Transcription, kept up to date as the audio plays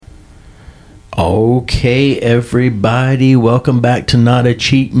Okay, everybody, welcome back to Not a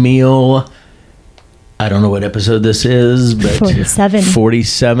Cheat Meal. I don't know what episode this is, but 47.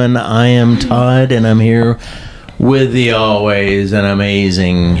 47. I am Todd, and I'm here with the always and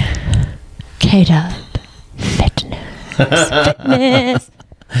amazing K-Dub Fitness.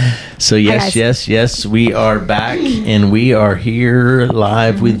 So yes, we are back, and we are here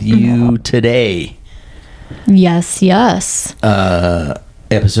live with you today. Yes.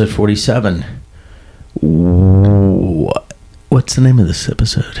 Episode 47. What's the name of this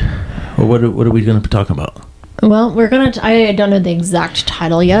episode? Or what are we going to be talking about? Well, I don't know the exact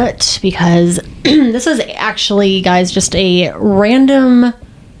title yet because this is actually, guys, just a random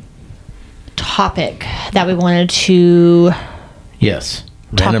topic that we wanted to Yes.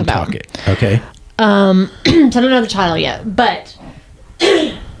 talk Random about. topic. Okay. So I don't know the title yet, but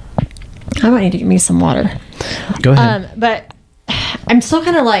I might need to give me some water. Go ahead. But I'm still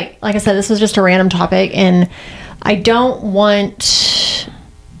kind of like I said, this was just a random topic, and I don't want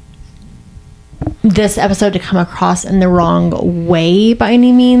this episode to come across in the wrong way by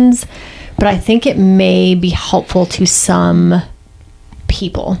any means, but I think it may be helpful to some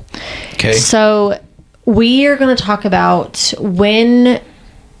people. Okay. So we are going to talk about when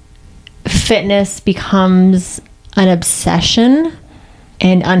fitness becomes an obsession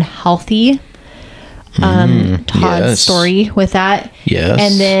and unhealthy. Todd's yes. story with that. Yes.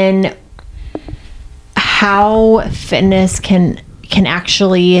 And then how fitness can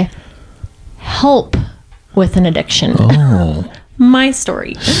actually help with an addiction. Oh. My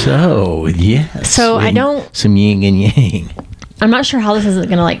story. So, yes. So I don't... Some yin and yang. I'm not sure how this is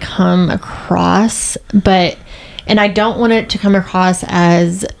going to come across, and I don't want it to come across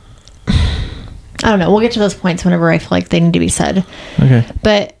as... I don't know. We'll get to those points whenever I feel like they need to be said. Okay.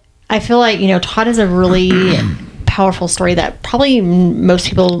 But I feel like, Todd is a really powerful story that probably most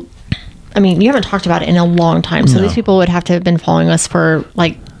people, you haven't talked about it in a long time. So No. these people would have to have been following us for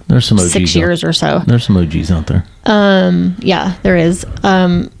There's some OGs 6 years or so. There's some OGs out there. Yeah, there is.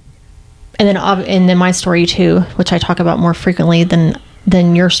 And then my story too, which I talk about more frequently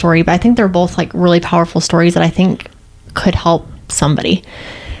than your story. But I think they're both really powerful stories that I think could help somebody.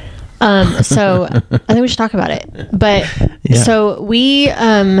 So I think we should talk about it. But Yeah. so we,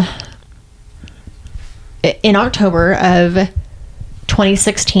 in October of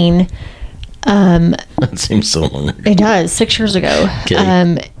 2016, That seems so long ago. it does 6 years ago.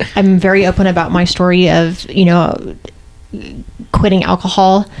 Okay. I'm very open about my story of, quitting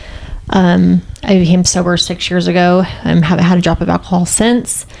alcohol. I became sober 6 years ago. Haven't had a drop of alcohol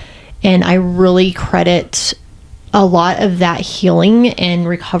since. And I really credit a lot of that healing and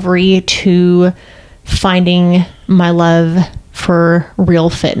recovery to finding my love for real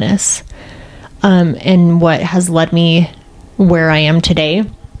fitness, and what has led me where I am today.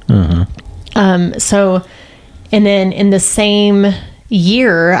 So, and then in the same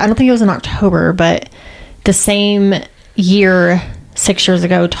year, I don't think it was in October, but the same year, 6 years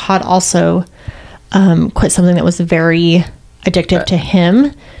ago, Todd also quit something that was very addictive to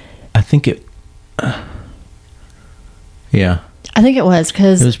him. I think it... yeah. I think it was It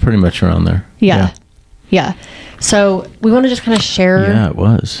because... was pretty much around there. Yeah. So we want to just kind of share. Yeah, it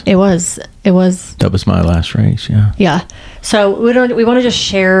was. It was. That was my last race, yeah. Yeah. So we want to just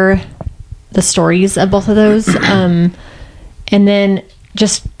share the stories of both of those, and then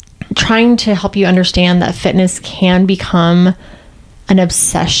just trying to help you understand that fitness can become an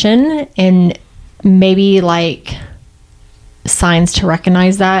obsession, and maybe signs to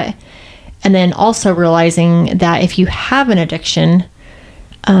recognize that. And then also realizing that if you have an addiction,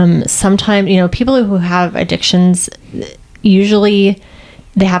 sometimes, people who have addictions, usually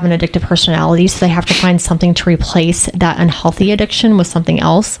they have an addictive personality. So they have to find something to replace that unhealthy addiction with something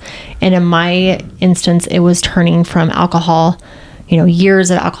else. And in my instance, it was turning from alcohol, years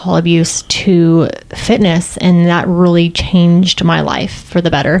of alcohol abuse, to fitness. And that really changed my life for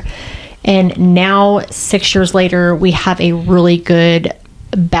the better. And now 6 years later, we have a really good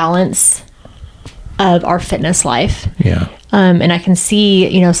balance of our fitness life. Yeah. And I can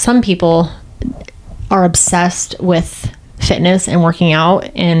see, some people are obsessed with fitness and working out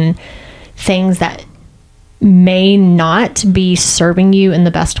and things that may not be serving you in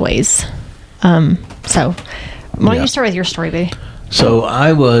the best ways. So why don't you start with your story, baby? So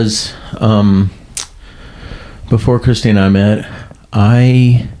I was, before Christy and I met,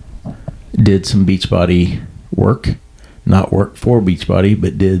 I did some Beachbody work. Not work for Beachbody,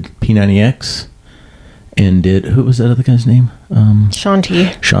 but did P90X. And who was that other guy's name? Shaun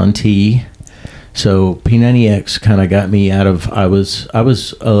T. Shaun T. So P90X kind of got me out of. I was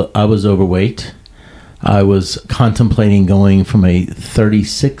overweight. I was contemplating going from a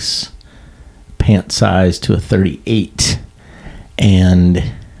 36 pant size to a 38. And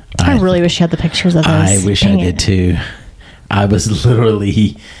I really wish you had the pictures of those. I wish I did too. I was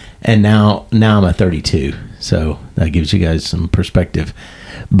literally, and now I'm a 32. So that gives you guys some perspective.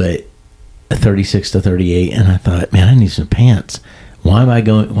 But a 36 to 38, and I thought, man, I need some pants. Why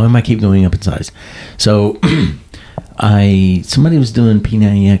am I keep going up in size? So somebody was doing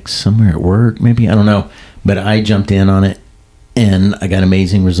P90X somewhere at work, maybe, I don't know, but I jumped in on it and I got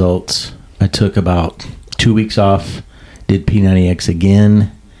amazing results. I took about 2 weeks off, did P90X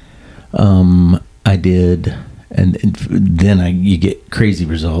again. I did, and then you get crazy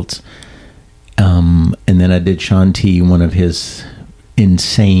results. And then I did Shaun T, one of his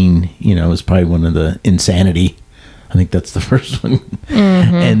insane, it was probably one of the insanity. I think that's the first one.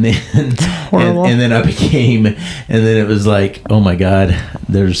 Mm-hmm. And then I became, and then it was like, oh my God,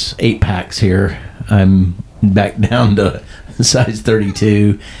 there's 8 packs here. I'm back down to size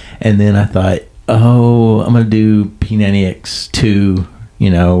 32. And then I thought, I'm going to do P90X 2,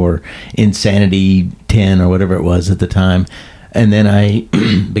 or Insanity 10 or whatever it was at the time. And then I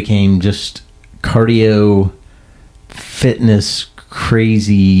became just cardio, fitness,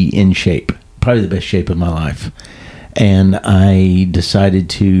 crazy in shape. Probably the best shape of my life. And I decided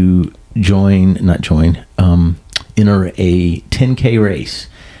to enter a 10K race.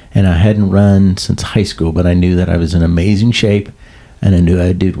 And I hadn't run since high school, but I knew that I was in amazing shape and I knew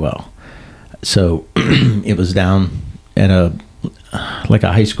I'd do well. So it was down at a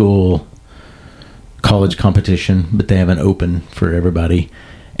high school college competition, but they have an open for everybody.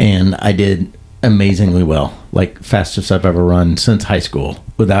 And I did amazingly well, like fastest I've ever run since high school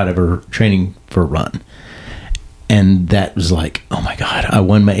without ever training for a run. And that was like, oh my God, I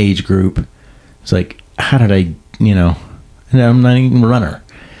won my age group. It's like, how did I, and I'm not even a runner.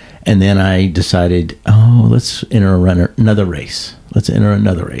 And then I decided, let's enter another race. Let's enter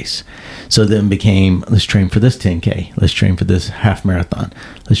another race. So then became, let's train for this 10K. Let's train for this half marathon.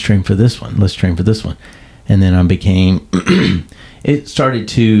 Let's train for this one. Let's train for this one. And then I became, it started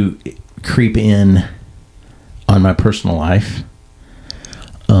to creep in on my personal life.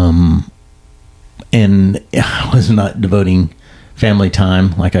 And I was not devoting family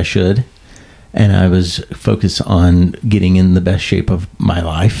time like I should. And I was focused on getting in the best shape of my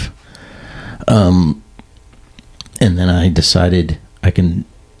life. And then I decided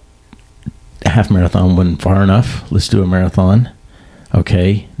half marathon wasn't far enough. Let's do a marathon.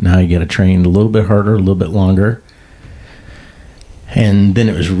 Okay, now you got to train a little bit harder, a little bit longer. And then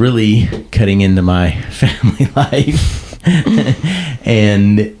it was really cutting into my family life.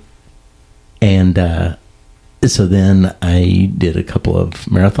 And so then I did a couple of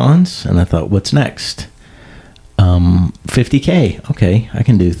marathons, and I thought, what's next? 50K. Okay, I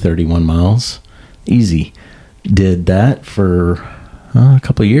can do 31 miles. Easy. Did that for a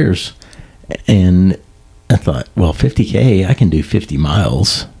couple of years. And I thought, well, 50K, I can do 50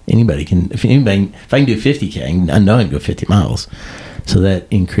 miles. If I can do 50K, I know I can go 50 miles. So that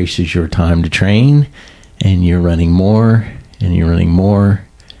increases your time to train, and you're running more, and you're running more.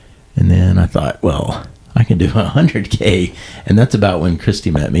 And then I thought, well, I can do 100K. And that's about when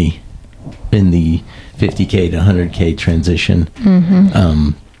Christy met me in the 50K to 100K transition.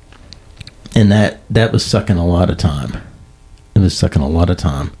 Mm-hmm. And that was sucking a lot of time. It was sucking a lot of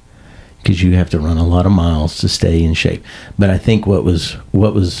time because you have to run a lot of miles to stay in shape. But I think what was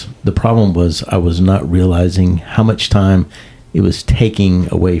the problem was I was not realizing how much time it was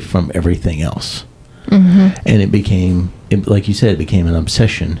taking away from everything else. Mm-hmm. And it became, like you said, it became an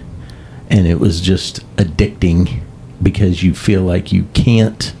obsession. And it was just addicting because you feel like you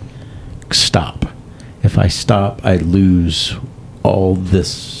can't stop. If I stop, I lose all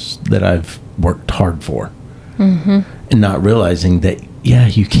this that I've worked hard for. Mm-hmm. And not realizing that, yeah,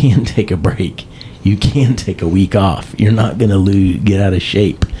 you can take a break. You can take a week off. You're not going to get out of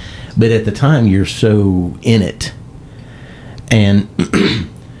shape. But at the time, you're so in it. And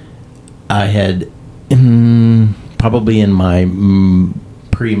I had probably in my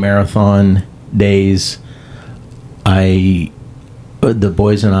pre-marathon days, the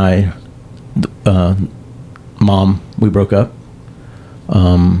boys and I, Mom, we broke up.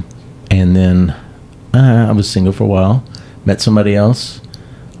 And then I was single for a while, met somebody else,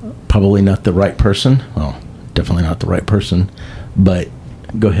 probably not the right person. Well, definitely not the right person, but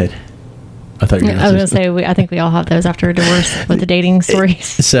go ahead. I thought you were going to say, I think we all have those after a divorce with the dating stories.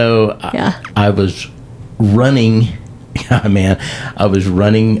 So yeah. I was running, I was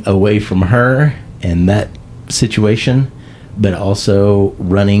running away from her and that situation, but also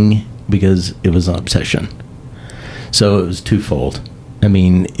running because it was an obsession. So it was twofold. I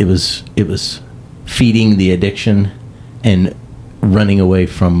mean, it was feeding the addiction and running away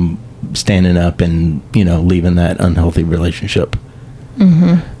from standing up and, leaving that unhealthy relationship.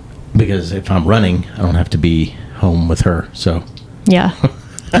 Because if I'm running, I don't have to be home with her. So, yeah.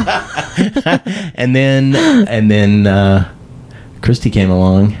 and then Christy came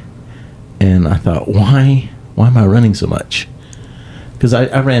along, and I thought, why am I running so much? Because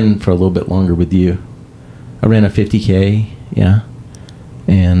I ran for a little bit longer with you. I ran a 50K, yeah.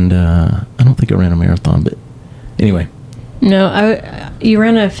 And I don't think I ran a marathon, but anyway. No, you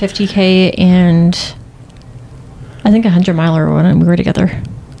ran a 50K and I think 100 miler when we were together.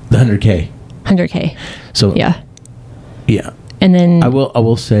 The 100K. 100K. So yeah. Yeah. And then I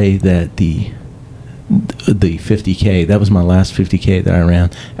will say that the 50K, that was my last 50K that I ran.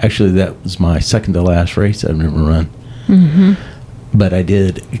 Actually, that was my second to last race I've ever run. Mm-hmm. But I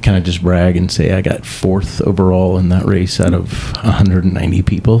did kind of just brag and say I got 4th overall in that race out of 190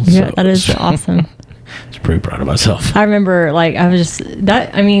 people. Yeah, so that is awesome. I was pretty proud of myself. I remember, I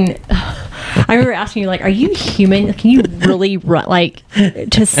remember asking you, are you human? Can you really run?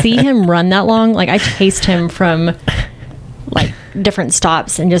 To see him run that long, I chased him from, different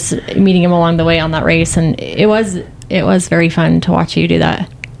stops and just meeting him along the way on that race. And it was very fun to watch you do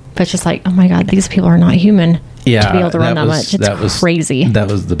that. But it's just oh my God, these people are not human. Yeah, to be able to run that much. It's crazy. That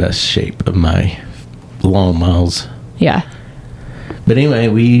was the best shape of my long miles. Yeah. But anyway,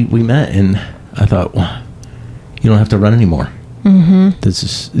 we met, and I thought, well, you don't have to run anymore. Mm-hmm. This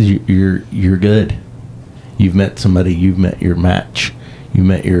is you're good. You've met somebody. You've met your match. You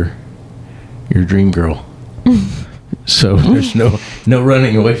met your dream girl. So there's no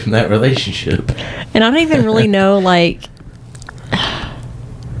running away from that relationship. And I don't even really know I'm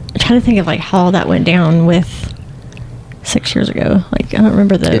trying to think of how all that went down with 6 years ago. I don't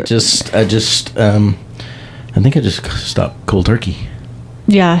remember the. I think I just stopped cold turkey.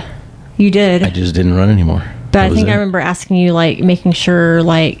 Yeah, you did. I just didn't run anymore. But I think I remember asking you, making sure,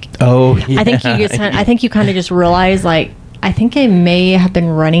 Oh, yeah. I think you kind of just realized, I think I may have been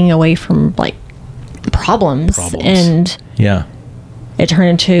running away from, problems. And yeah, it turned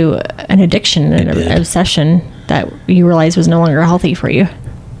into an addiction and an obsession that you realized was no longer healthy for you.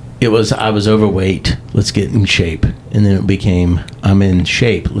 I was overweight. Let's get in shape. And then it became, I'm in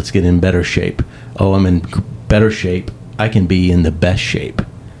shape. Let's get in better shape. Oh, I'm in better shape. I can be in the best shape.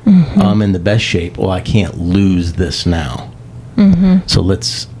 Mm-hmm. I'm in the best shape. Well, I can't lose this now. Mm-hmm. So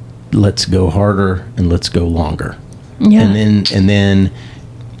let's go harder and let's go longer. Yeah.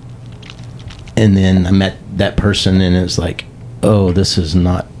 And then I met that person, and it's oh, this is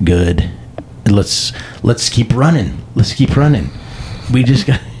not good. Let's keep running. Let's keep running. We just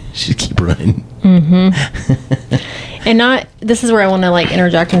got. Should keep running. Mm-hmm. And this is where I want to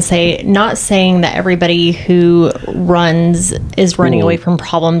interject and say, not saying that everybody who runs is running away from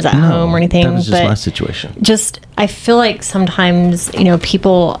problems at home or anything. That was just my situation. I feel sometimes,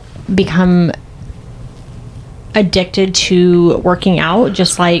 people become addicted to working out,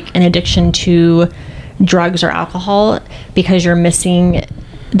 just like an addiction to drugs or alcohol, because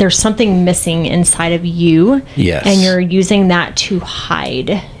there's something missing inside of you. Yes. And you're using that to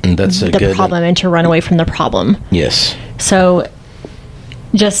hide the problem and to run away from the problem. Yes. So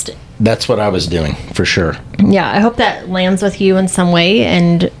that's what I was doing, for sure. Yeah, I hope that lands with you in some way,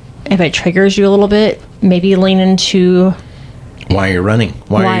 and if it triggers you a little bit, maybe lean into why you're running.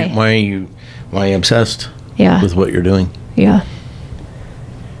 Why are you obsessed with what you're doing? Yeah.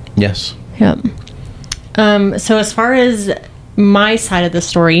 Yes. Yep. So as far as my side of the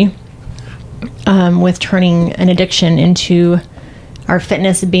story, with turning an addiction into our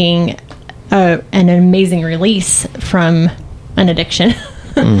fitness being an amazing release from an addiction.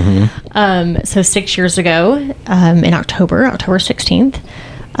 Mm-hmm. So 6 years ago, in October 16th,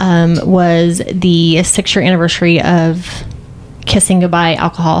 was the 6-year anniversary of kissing goodbye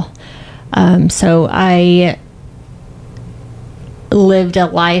alcohol. So I lived a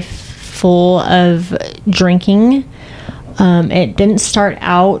life full of drinking. It didn't start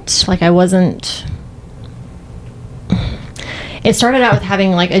out it started out with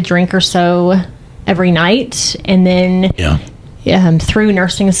having a drink or so every night, and then through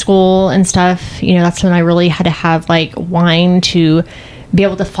nursing school and stuff, that's when I really had to have wine to be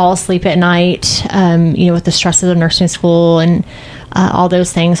able to fall asleep at night, with the stresses of nursing school and all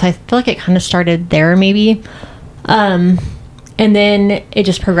those things. So I feel it kind of started there maybe. And then it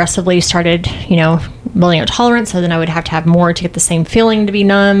just progressively started, building up tolerance. So then I would have to have more to get the same feeling to be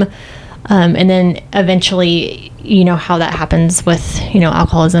numb. And then eventually, how that happens with,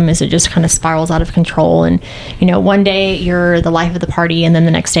 alcoholism is it just kind of spirals out of control. And, one day you're the life of the party, and then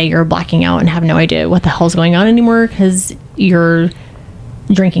the next day you're blacking out and have no idea what the hell's going on anymore, because you're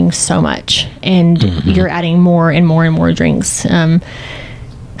drinking so much and you're adding more and more and more drinks.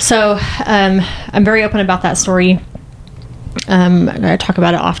 So I'm very open about that story. I talk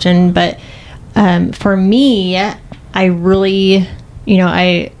about it often, but for me, I really,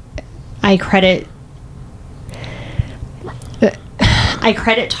 I credit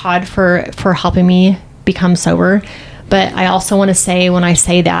Todd for helping me become sober. But I also want to say, when I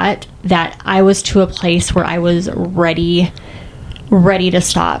say that I was to a place where I was ready to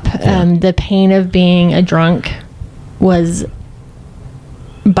stop. The pain of being a drunk was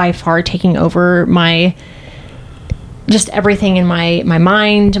by far taking over just everything in my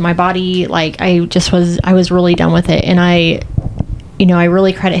mind, my body. Like I was really done with it. And I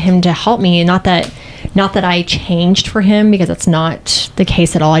really credit him to help me. Not that I changed for him, because that's not the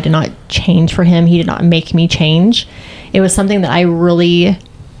case at all. I did not change for him. He did not make me change. It was something that I really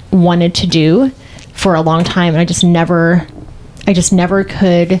wanted to do for a long time. And I just never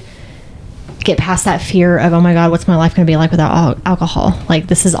could get past that fear of, oh my God, what's my life going to be like without alcohol? Like,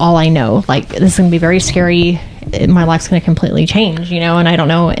 this is all I know. Like, this is going to be very scary. My life's going to completely change, and I don't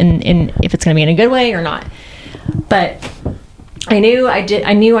know and if it's going to be in a good way or not. But I knew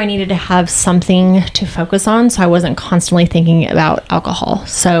I needed to have something to focus on, so I wasn't constantly thinking about alcohol.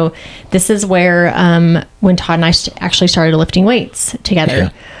 So this is where when Todd and I actually started lifting weights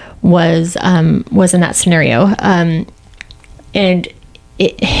together, was in that scenario. And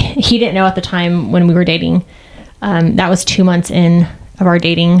he didn't know at the time when we were dating. That was 2 months in of our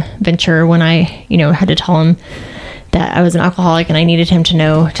dating venture when I, had to tell him that I was an alcoholic, and I needed him to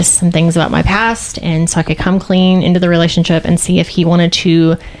know just some things about my past, and so I could come clean into the relationship and see if he wanted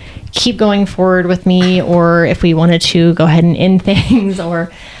to keep going forward with me, or if we wanted to go ahead and end things.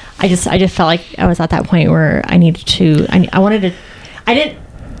 Or I just felt like I was at that point where I needed to. I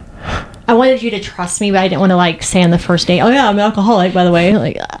wanted you to trust me, but I didn't want to say on the first date, oh yeah, I'm an alcoholic, by the way.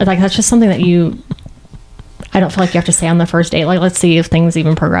 Like that's just something that I don't feel like you have to say on the first date. Like, let's see if things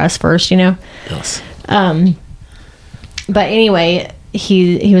even progress first, Yes. But anyway,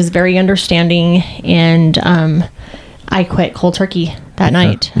 he was very understanding, and I quit cold turkey that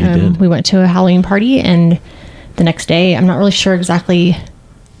night. We went to a Halloween party, and the next day, I'm not really sure exactly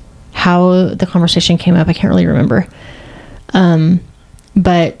how the conversation came up. I can't really remember.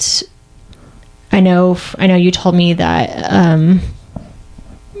 But I know you told me that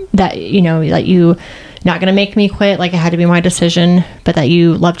that you not going to make me quit. Like, it had to be my decision, but that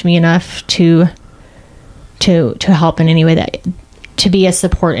you loved me enough to help in any way, to be a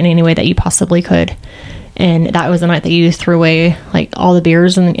support in any way that you possibly could. And that was the night that you threw away all the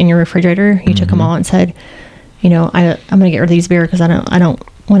beers in your refrigerator. You took them all and said, I'm going to get rid of these beers because I don't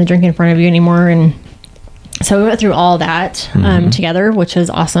want to drink in front of you anymore. And so we went through all that together, which is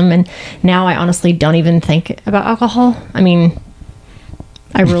awesome. And now I honestly don't even think about alcohol. I mean,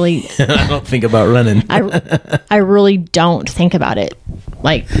 I really I don't think about running. I really don't think about it.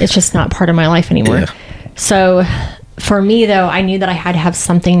 It's just not part of my life anymore. Yeah. So for me, though, I knew that I had to have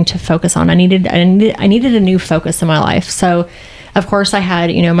something to focus on. I needed a new focus in my life. So of course I had,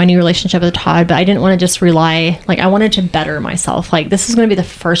 my new relationship with Todd, but I didn't want to just rely, I wanted to better myself. This is going to be the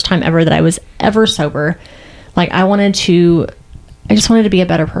first time ever that I was ever sober. I just wanted to be a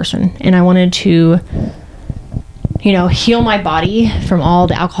better person, and I wanted to, heal my body from all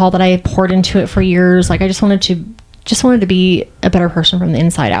the alcohol that I had poured into it for years. I just wanted to be a better person from the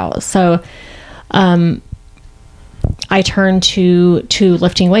inside out. So, I turned to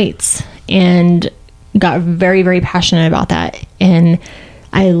lifting weights and got very, very passionate about that. And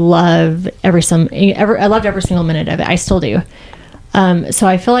I loved every single minute of it. I still do. So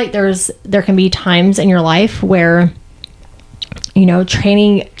I feel like there can be times in your life where,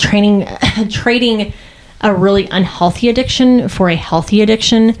 trading a really unhealthy addiction for a healthy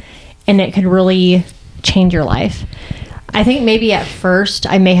addiction, and it could really change your life. I think maybe at first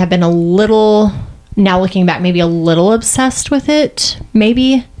I may have been now looking back, maybe a little obsessed with it,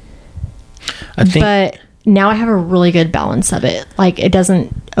 maybe. But now I have a really good balance of it. It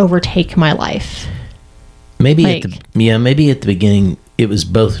doesn't overtake my life. Maybe at the beginning it was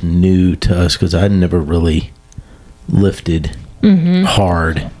both new to us, because I'd never really lifted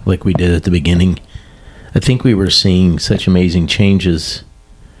hard like we did at the beginning. I think we were seeing such amazing changes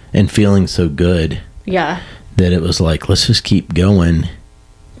and feeling so good. Yeah. That it was let's just keep going.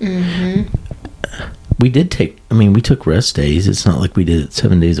 We we took rest days. It's not like we did it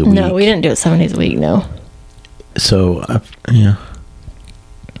 7 days a week. No, we didn't do it 7 days a week, no. So,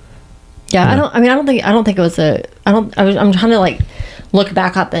 Yeah, I don't think it was I'm trying to look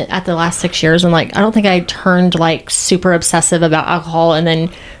back at the last 6 years, and I don't think I turned super obsessive about alcohol and then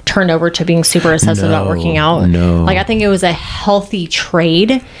turned over to being super obsessive about working out. No. I think it was a healthy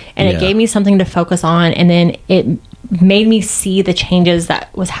trade, and it gave me something to focus on, and then it made me see the changes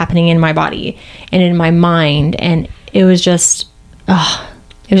that was happening in my body and in my mind. And it was just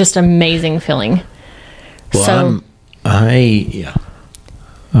amazing feeling. Well, So,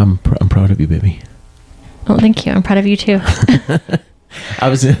 I'm proud of you, baby. oh, thank you. I'm proud of you too. I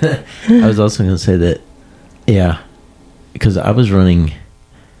was also going to say that, because I was running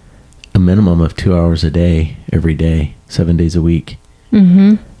a minimum of 2 hours a day, every day, 7 days a week,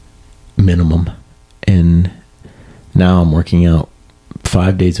 minimum. And now I'm working out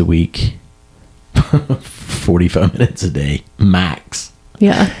 5 days a week, 45 minutes a day, max.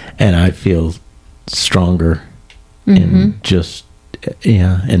 Yeah. And I feel stronger and just,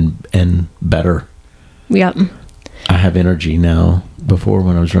 and better. Yep. I have energy now. Before,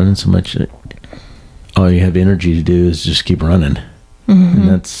 when I was running so much, all you have energy to do is just keep running. And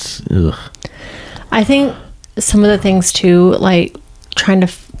that's, ugh. I think some of the things too, like trying to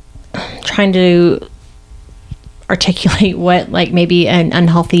articulate what like maybe an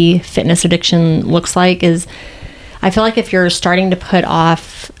unhealthy fitness addiction looks like is, I feel like if you're starting to put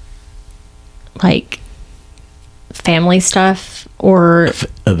off like family stuff or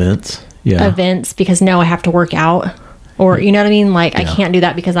Events. because no, I have to work out, or you know what I mean? Like I can't do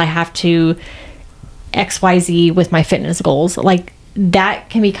that because I have to XYZ with my fitness goals. Like that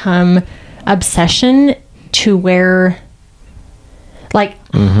can become obsession to where like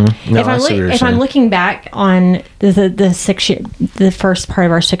No, if I'm looking back on the 6 year, the first part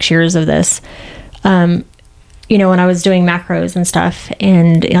of our 6 years of this, you know, when I was doing macros and stuff,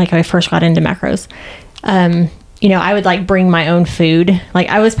 and like I first got into macros, you know, I would like bring my own food. Like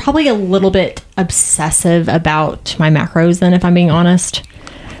I was probably a little bit obsessive about my macros then, if I'm being honest.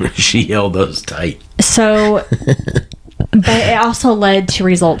 She held those tight. So, but it also led to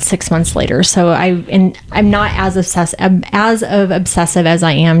results 6 months later. So I'm not as obsessive as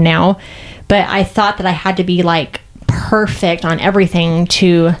I am now, but I thought that I had to be like perfect on everything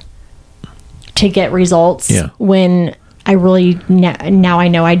to get results. Yeah. When I really now I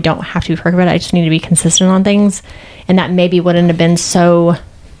know I don't have to be perfect, but I just need to be consistent on things, and that maybe wouldn't have been such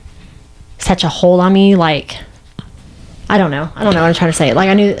a hold on me. Like I don't know what I'm trying to say. Like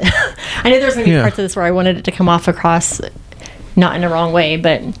I knew there was gonna be parts of this where I wanted it to come off across not in a wrong way,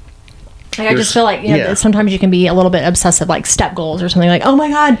 but like I just feel like, you know, sometimes you can be a little bit obsessive, like step goals or something, like, oh my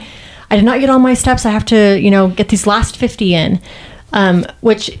God, I did not get all my steps, I have to, you know, get these last 50 in,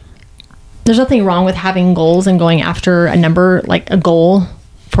 which there's nothing wrong with having goals and going after a number, like a goal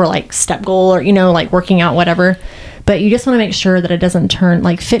for like step goal or, you know, like working out, whatever, but you just want to make sure that it doesn't turn,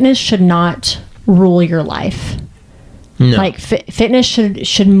 like fitness should not rule your life. No. Like fitness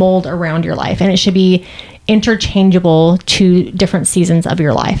should mold around your life, and it should be interchangeable to different seasons of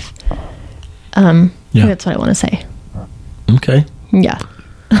your life. I think that's what I want to say. Okay. Yeah.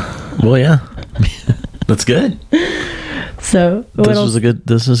 Well, yeah. That's good. So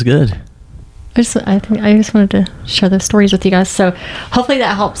this is good. I think I just wanted to share those stories with you guys. So hopefully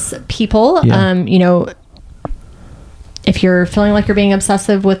that helps people. Yeah. You know, if you're feeling like you're being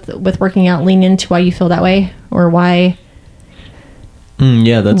obsessive with working out, lean into why you feel that way, or why.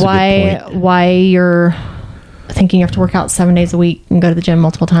 That's a good point. Why you're thinking you have to work out 7 days a week and go to the gym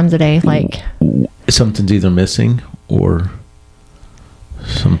multiple times a day. Like something's either missing or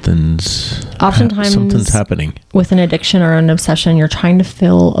something's happening with an addiction or an obsession. You're trying to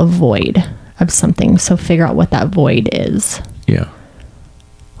fill a void of something, so figure out what that void is.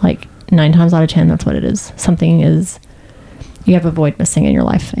 Like 9 times out of 10, that's what it is. Something is, you have a void missing in your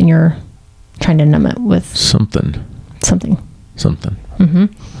life and you're trying to numb it with something.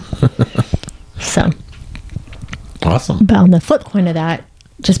 So awesome. But on the flip coin of that,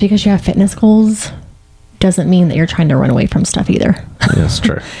 just because you have fitness goals doesn't mean that you're trying to run away from stuff either. That's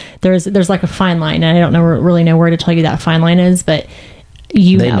true. There's like a fine line, and I don't really know where to tell you that fine line is, but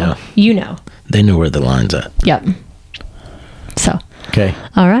you know. They know where the line's at. Yep. So. Okay.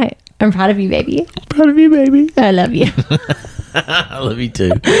 All right. I'm proud of you, baby. Proud of you, baby. I love you. I love you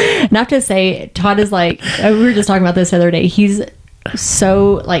too. Not to say, Todd is like, we were just talking about this the other day. He's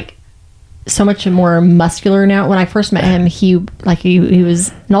so much more muscular now. When I first met him, he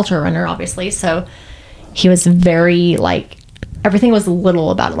was an ultra runner, obviously. So he was very like, everything was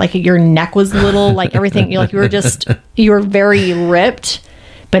little about it. Like your neck was little, like everything, you were very ripped,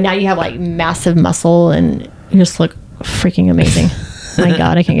 but now you have like massive muscle and you just look freaking amazing. My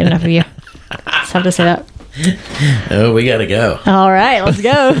God, I can't get enough of you. Just have to say that. Oh, we gotta go. All right, let's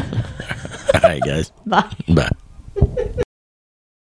go. All right, guys. Bye. Bye.